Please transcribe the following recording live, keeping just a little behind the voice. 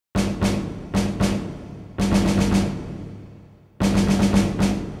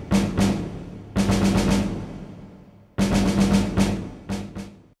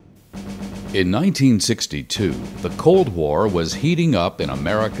In 1962, the Cold War was heating up in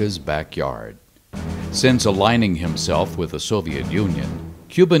America's backyard. Since aligning himself with the Soviet Union,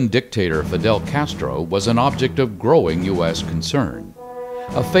 Cuban dictator Fidel Castro was an object of growing U.S. concern.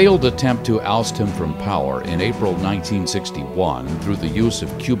 A failed attempt to oust him from power in April 1961 through the use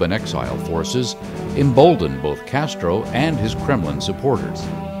of Cuban exile forces emboldened both Castro and his Kremlin supporters.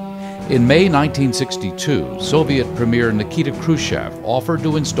 In May 1962, Soviet Premier Nikita Khrushchev offered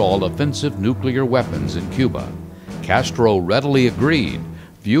to install offensive nuclear weapons in Cuba. Castro readily agreed,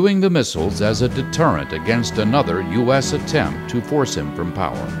 viewing the missiles as a deterrent against another U.S. attempt to force him from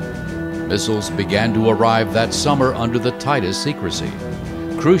power. Missiles began to arrive that summer under the tightest secrecy.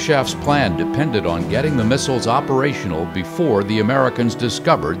 Khrushchev's plan depended on getting the missiles operational before the Americans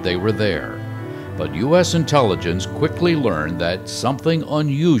discovered they were there. But U.S. intelligence quickly learned that something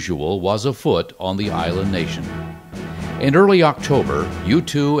unusual was afoot on the island nation. In early October,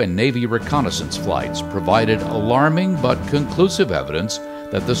 U-2 and Navy reconnaissance flights provided alarming but conclusive evidence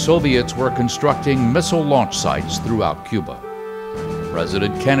that the Soviets were constructing missile launch sites throughout Cuba.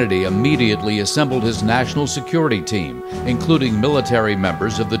 President Kennedy immediately assembled his national security team, including military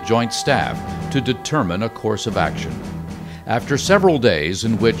members of the Joint Staff, to determine a course of action. After several days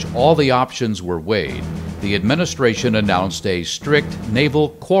in which all the options were weighed, the administration announced a strict naval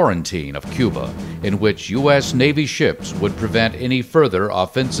quarantine of Cuba, in which U.S. Navy ships would prevent any further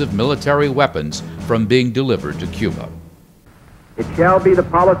offensive military weapons from being delivered to Cuba. It shall be the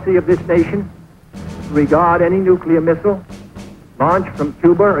policy of this nation to regard any nuclear missile launched from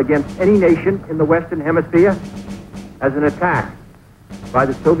Cuba against any nation in the Western Hemisphere as an attack by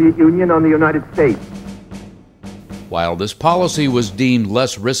the Soviet Union on the United States. While this policy was deemed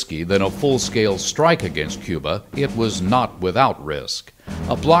less risky than a full-scale strike against Cuba, it was not without risk.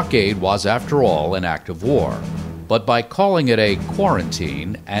 A blockade was, after all, an act of war. But by calling it a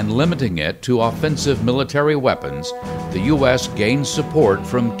quarantine and limiting it to offensive military weapons, the U.S. gained support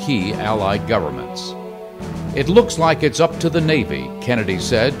from key Allied governments. "It looks like it's up to the Navy," Kennedy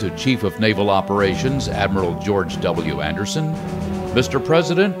said to Chief of Naval Operations Admiral George W. Anderson. "Mr.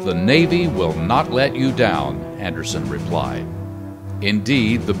 President, the Navy will not let you down," Anderson replied.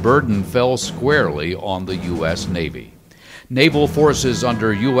 Indeed, the burden fell squarely on the U.S. Navy. Naval forces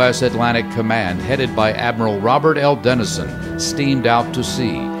under U.S. Atlantic Command, headed by Admiral Robert L. Dennison, steamed out to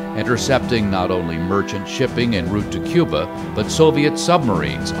sea, intercepting not only merchant shipping en route to Cuba, but Soviet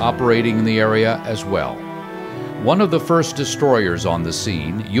submarines operating in the area as well. One of the first destroyers on the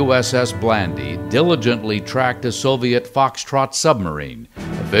scene, USS Blandy, diligently tracked a Soviet Foxtrot submarine,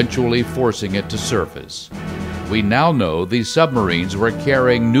 eventually forcing it to surface. We now know these submarines were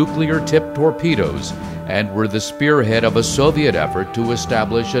carrying nuclear-tipped torpedoes and were the spearhead of a Soviet effort to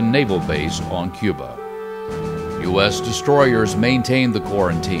establish a naval base on Cuba. U.S. destroyers maintained the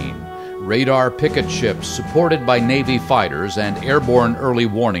quarantine. Radar picket ships supported by Navy fighters and airborne early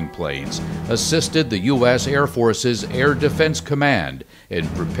warning planes assisted the U.S. Air Force's Air Defense Command in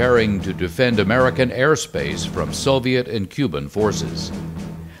preparing to defend American airspace from Soviet and Cuban forces.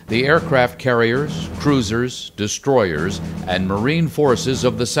 The aircraft carriers, cruisers, destroyers, and Marine forces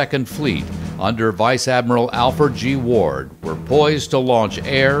of the Second Fleet under Vice Admiral Alfred G. Ward were poised to launch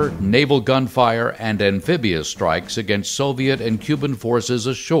air, naval gunfire, and amphibious strikes against Soviet and Cuban forces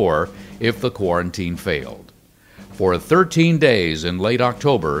ashore if the quarantine failed. For 13 days in late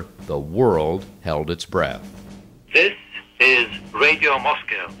October, the world held its breath. This is Radio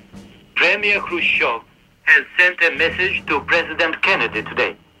Moscow. Premier Khrushchev has sent a message to President Kennedy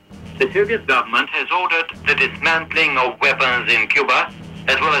today. The Soviet government has ordered the dismantling of weapons in Cuba,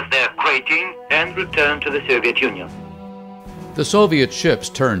 as well as their crating and return to the Soviet Union. The Soviet ships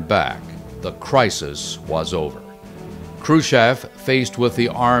turned back. The crisis was over. Khrushchev, faced with the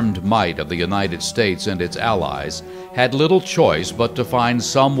armed might of the United States and its allies, had little choice but to find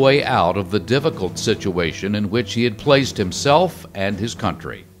some way out of the difficult situation in which he had placed himself and his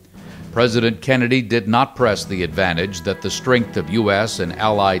country. President Kennedy did not press the advantage that the strength of U.S. and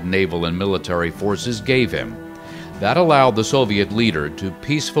Allied naval and military forces gave him. That allowed the Soviet leader to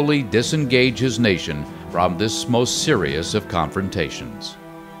peacefully disengage his nation from this most serious of confrontations.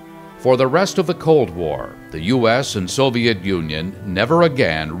 For the rest of the Cold War, the U.S. and Soviet Union never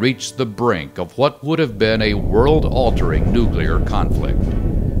again reached the brink of what would have been a world-altering nuclear conflict.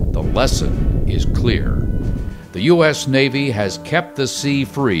 The lesson is clear. The U.S. Navy has kept the sea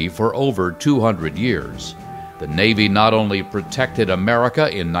free for over 200 years. The Navy not only protected America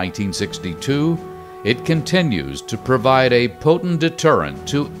in 1962, it continues to provide a potent deterrent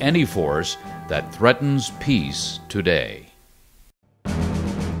to any force that threatens peace today.